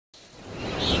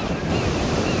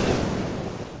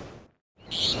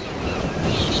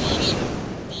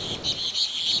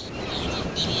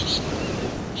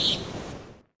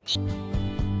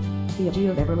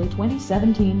Piaggio Beverly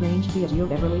 2017 range. Piaggio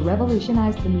Beverly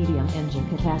revolutionized the medium engine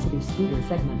capacity scooter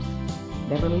segment.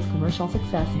 Beverly's commercial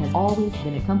success has always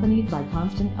been accompanied by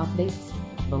constant updates.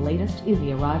 The latest is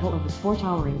the arrival of the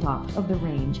sport-towering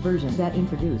top-of-the-range version that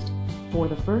introduced, for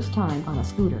the first time on a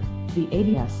scooter, the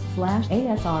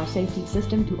ABS/ASR safety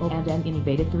system 2.0 and an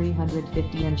innovative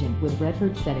 350 engine with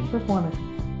record-setting performance.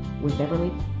 With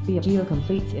Beverly, Piaggio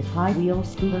completes its high-wheel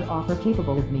scooter offer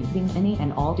capable of meeting any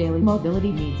and all daily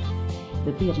mobility needs.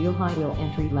 The Piaggio high-wheel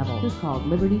entry level is called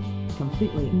Liberty,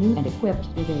 completely new and equipped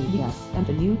with ABS and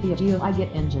the new Piaggio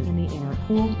iGet engine in the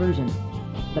air-cooled version.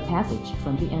 The passage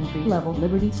from the entry-level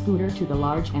Liberty scooter to the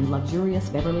large and luxurious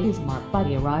Beverly is marked by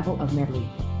the arrival of Beverly.